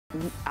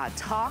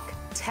talk,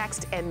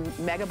 text, and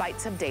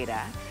megabytes of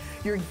data.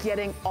 You're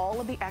getting all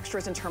of the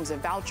extras in terms of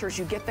vouchers.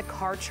 You get the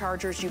car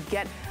chargers. You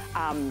get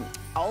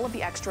all of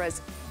the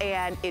extras,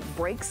 and it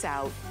breaks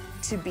out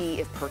to be,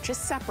 if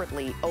purchased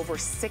separately, over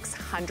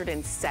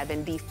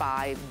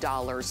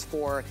 $675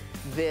 for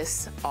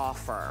this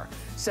offer.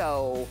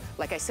 So,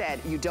 like I said,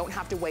 you don't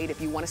have to wait.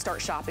 If you want to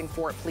start shopping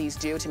for it, please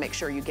do, to make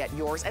sure you get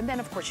yours. And then,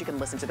 of course, you can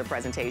listen to the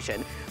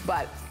presentation.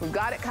 But we've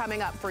got it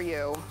coming up for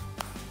you.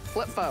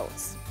 Flip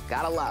phones.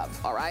 Gotta love,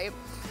 all right?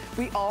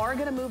 We are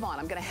gonna move on.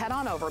 I'm gonna head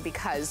on over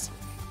because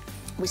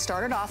we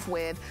started off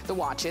with the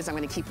watches. I'm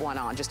gonna keep one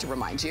on just to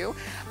remind you.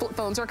 Flip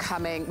phones are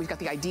coming. We've got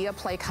the Idea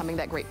Play coming,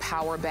 that great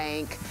power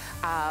bank.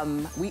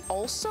 We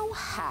also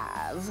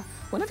have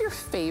one of your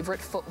favorite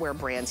footwear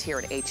brands here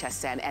at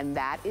HSN, and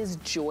that is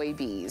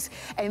Joybees.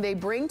 And they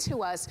bring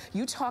to us,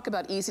 you talk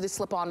about easy to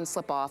slip on and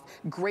slip off,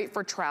 great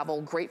for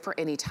travel, great for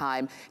any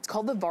time. It's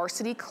called the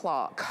Varsity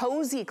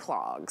Cozy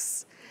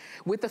Clogs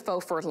with the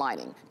faux fur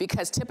lining,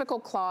 because typical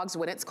clogs,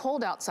 when it's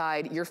cold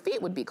outside, your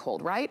feet would be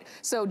cold, right?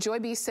 So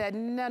Joybees said,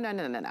 no, no,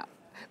 no, no, no.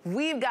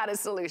 We've got a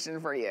solution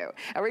for you.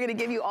 And we're gonna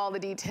give you all the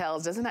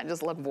details. Doesn't that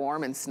just look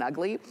warm and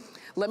snuggly?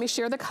 Let me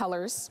share the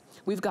colors.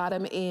 We've got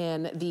them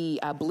in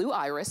the blue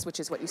iris, which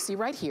is what you see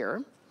right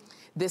here.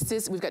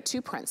 We've got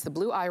two prints, the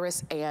blue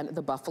iris and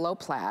the buffalo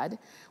plaid.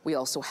 We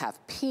also have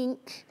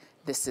pink.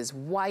 This is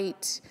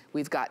white.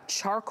 We've got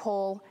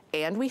charcoal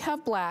and we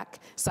have black,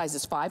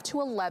 sizes 5 to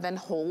 11,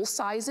 whole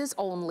sizes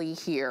only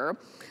here.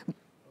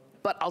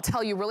 But I'll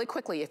tell you really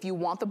quickly, if you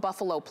want the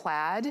buffalo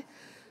plaid,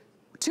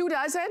 2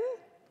 dozen?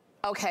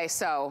 Okay,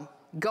 so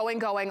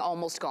going,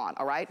 almost gone,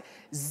 all right?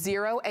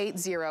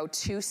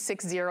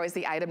 080260 is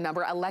the item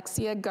number.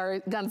 Alexia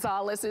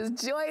Gonzalez is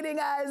joining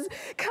us.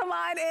 Come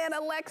on in,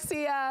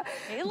 Alexia.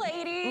 Hey,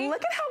 lady.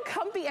 Look at how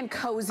comfy and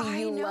cozy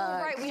you look. I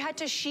know, right? We had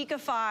to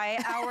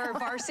chicify our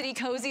Varsity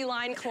Cozy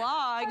Line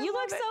clog. You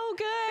look so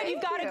good.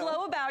 You've got a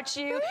glow about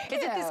you.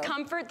 Is it this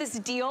comfort, this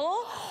deal?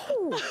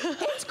 Oh,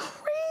 it's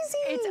crazy.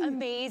 It's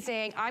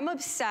amazing. I'm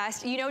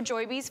obsessed. You know,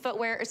 Joybees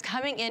footwear is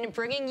coming in,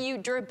 bringing you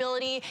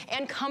durability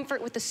and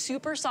comfort with the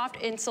super soft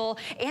insole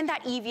and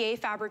that EVA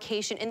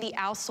fabrication in the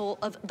outsole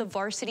of the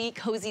Varsity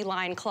Cozy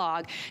Line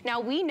clog.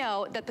 Now, we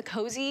know that the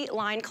Cozy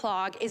Line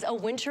clog is a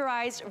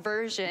winterized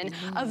version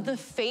of the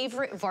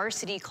favorite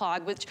Varsity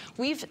clog, which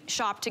we've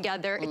shopped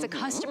together. It's a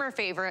customer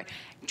favorite.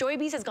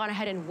 Joybees has gone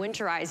ahead and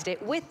winterized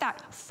it with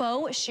that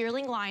faux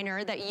shearling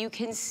liner that you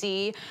can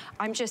see.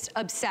 I'm just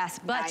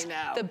obsessed. But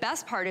the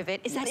best part of it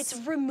is that it's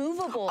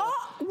removable.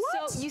 Oh,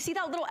 what? So you see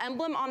that little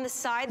emblem on the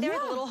side there,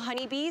 the little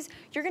honeybees?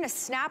 You're gonna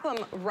snap them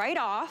right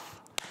off.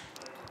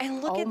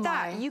 And look at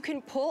that, you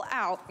can pull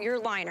out your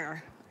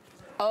liner.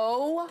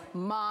 Oh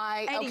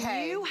my, and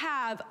you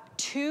have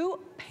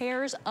 2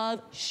 pairs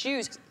of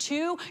shoes.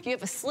 You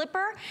have a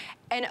slipper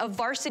and a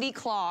varsity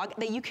clog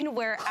that you can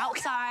wear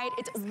outside.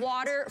 It's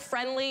water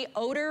friendly,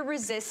 odor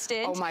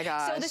resistant. Oh my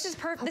gosh. So this is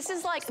perfect. This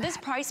is like this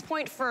price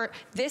point for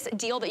this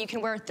deal that you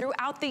can wear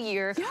throughout the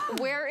year.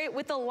 Wear it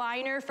with a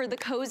liner for the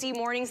cozy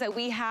mornings that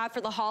we have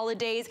for the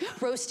holidays,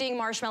 roasting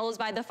marshmallows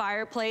by the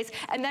fireplace,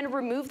 and then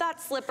remove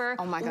that slipper.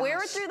 Oh my gosh.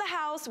 Wear it through the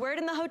house, wear it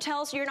in the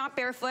hotel so you're not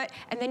barefoot,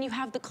 and then you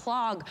have the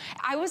clog.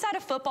 I was at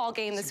a football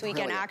game this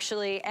weekend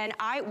actually, and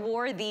I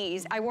wore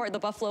these. I wore the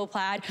buffalo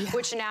plaid,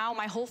 which now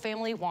my whole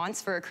family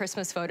wants for a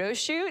Christmas photo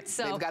shoot.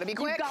 So they've got to be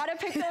quick. You've got to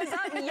pick those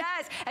up,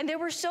 yes. And they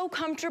were so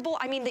comfortable.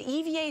 I mean, the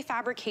EVA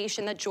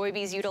fabrication that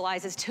Joybees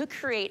utilizes to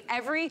create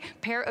every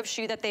pair of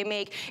shoe that they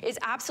make is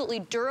absolutely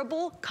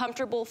durable,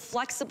 comfortable,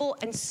 flexible,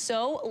 and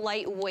so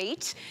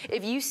lightweight.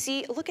 If you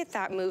see, look at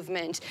that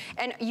movement.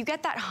 And you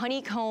get that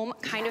honeycomb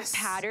kind of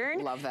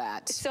pattern. Love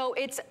that. So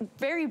it's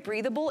very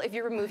breathable. If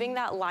you're removing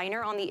that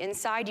liner on the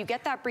inside, you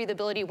get that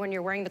breathability when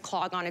you're wearing the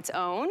clog on its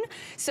own.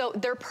 So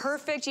they're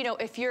perfect, you know,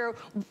 if you're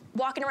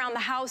walking around the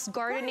house,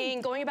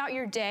 gardening, going about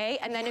your day,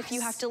 and then if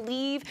you have to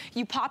leave,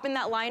 you pop in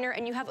that liner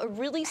and you have a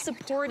really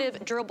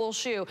supportive, durable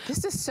shoe.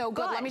 This is so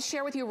good. Let me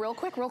share with you real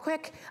quick.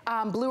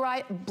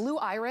 Blue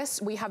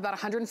Iris, we have about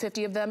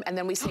 150 of them, and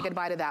then we say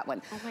goodbye to that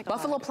one.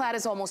 Buffalo Plaid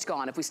is almost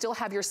gone. If we still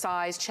have your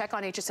size, check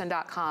on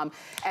hsn.com,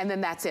 and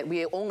then that's it.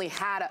 We only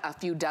had a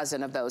few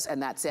dozen of those,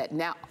 and that's it.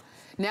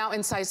 Now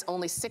in size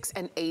only 6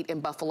 and 8 in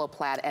buffalo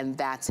plaid, and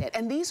that's it.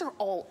 And these are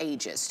all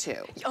ages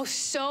too. Oh,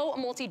 so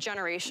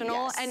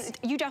multi-generational. And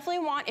you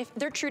definitely want, if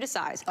they're true to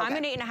size. I'm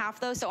an 8.5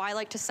 though, so I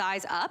like to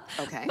size up.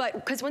 But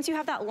because once you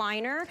have that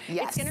liner,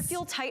 it's gonna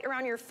feel tight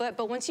around your foot,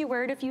 but once you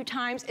wear it a few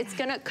times, it's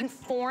gonna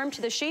conform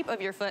to the shape of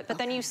your foot, but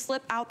then you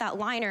slip out that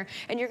liner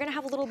and you're gonna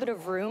have a little bit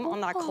of room on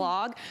that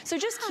clog. So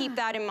just keep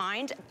that in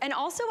mind. And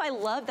also I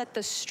love that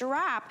the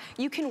strap,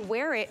 you can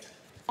wear it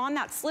on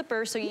that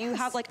slipper, so you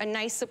have like a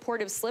nice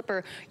supportive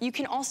slipper. You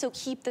can also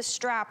keep the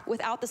strap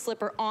without the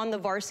slipper on the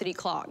Varsity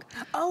clog.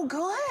 Oh,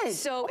 good.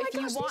 So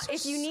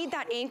if you need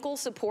that ankle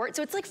support,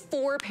 so it's like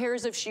 4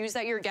 pairs of shoes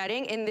that you're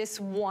getting in this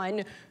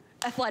one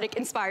athletic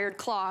inspired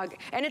clog,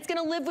 and it's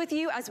gonna live with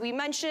you. As we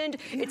mentioned,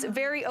 it's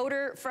very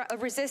odor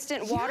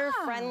resistant, water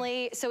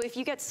friendly, so if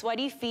you get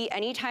sweaty feet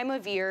any time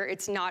of year,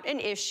 it's not an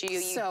issue.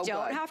 You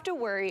don't have to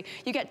worry.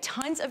 You get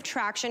tons of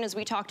traction, as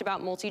we talked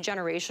about,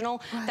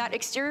 multi-generational. That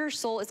exterior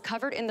sole is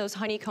covered in those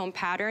honeycomb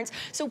patterns,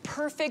 so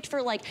perfect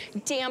for like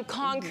damp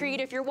concrete,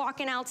 if you're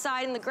walking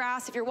outside in the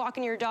grass, if you're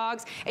walking your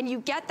dogs, and you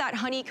get that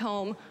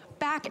honeycomb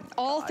back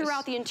all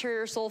throughout the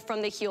interior sole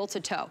from the heel to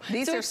toe.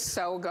 These are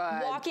so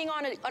good. Walking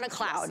on a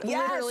cloud,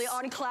 literally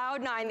on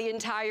cloud 9 the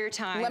entire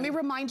time. Let me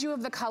remind you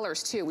of the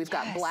colors too. We've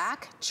got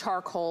black,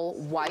 charcoal,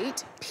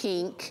 white,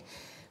 pink,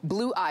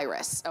 blue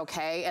iris,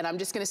 okay? And I'm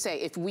just gonna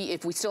say, if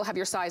we still have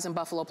your size in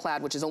buffalo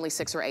plaid, which is only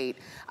 6 or 8,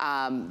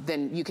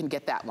 then you can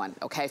get that one,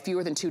 okay?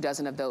 Fewer than 2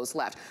 dozen of those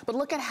left. But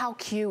look at how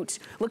cute,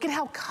 look at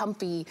how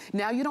comfy.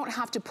 Now you don't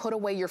have to put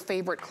away your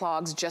favorite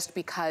clogs just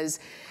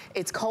because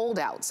it's cold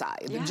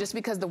outside, just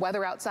because the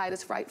weather outside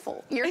is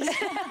frightful. No,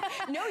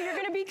 you're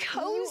gonna be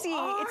cozy.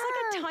 It's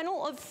like a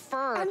tunnel of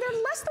fur. And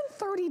they're less than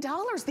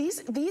 $30.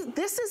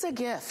 This is a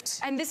gift.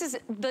 And this is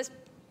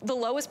the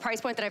lowest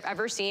price point that I've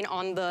ever seen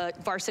on the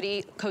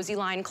Varsity Cozy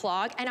Line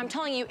clog. And I'm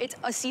telling you, it's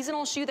a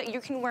seasonal shoe that you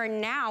can wear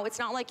now. It's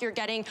not like you're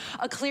getting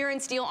a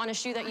clearance deal on a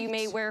shoe that you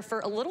may wear for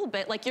a little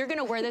bit. Like, you're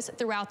gonna wear this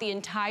throughout the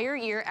entire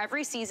year,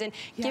 every season,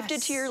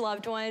 gifted to your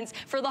loved ones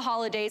for the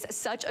holidays.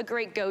 Such a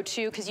great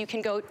go-to, because you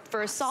can go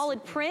for a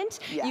solid print.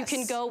 You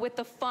can go with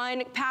the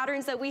fun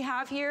patterns that we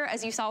have here,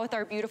 as you saw with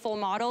our beautiful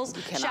models.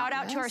 Shout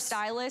out to our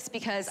stylists,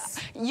 because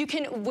you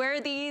can wear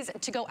these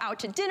to go out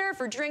to dinner,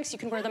 for drinks. You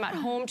can wear them at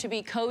home to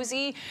be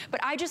cozy.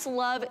 But I just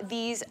love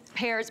these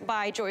pairs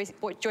by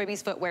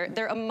Joybees Footwear.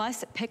 They're a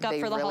must pick up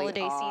for the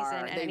holiday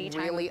season at any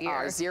time of year. They really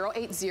are.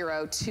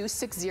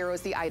 080260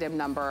 is the item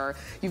number.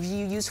 You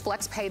use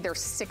FlexPay, they're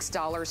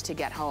 $6 to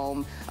get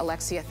home.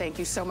 Alexia, thank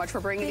you so much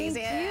for bringing these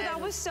in. Thank you, that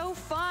was so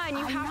fun.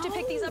 You have to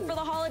pick these up for the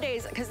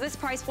holidays, because this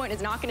price point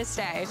is not gonna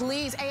stay.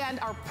 Please,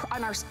 and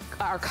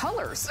our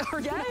colors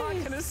are not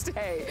gonna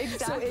stay.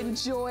 Exactly. So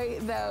enjoy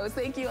those.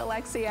 Thank you,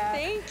 Alexia.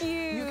 Thank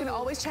you. You can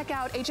always check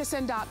out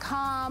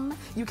hsn.com.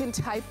 You can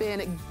type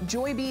in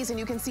Joybees and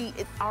you can see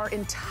our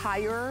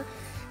entire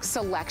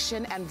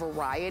selection and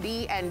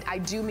variety, and I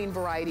do mean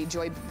variety.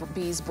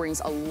 Joybees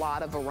brings a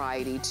lot of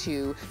variety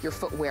to your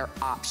footwear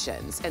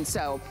options, and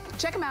so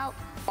check them out,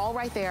 all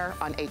right there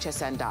on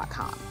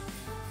hsn.com.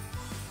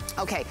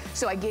 Okay,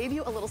 so I gave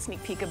you a little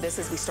sneak peek of this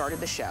as we started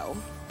the show.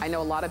 I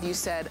know a lot of you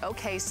said,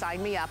 okay,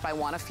 sign me up, I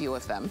want a few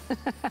of them.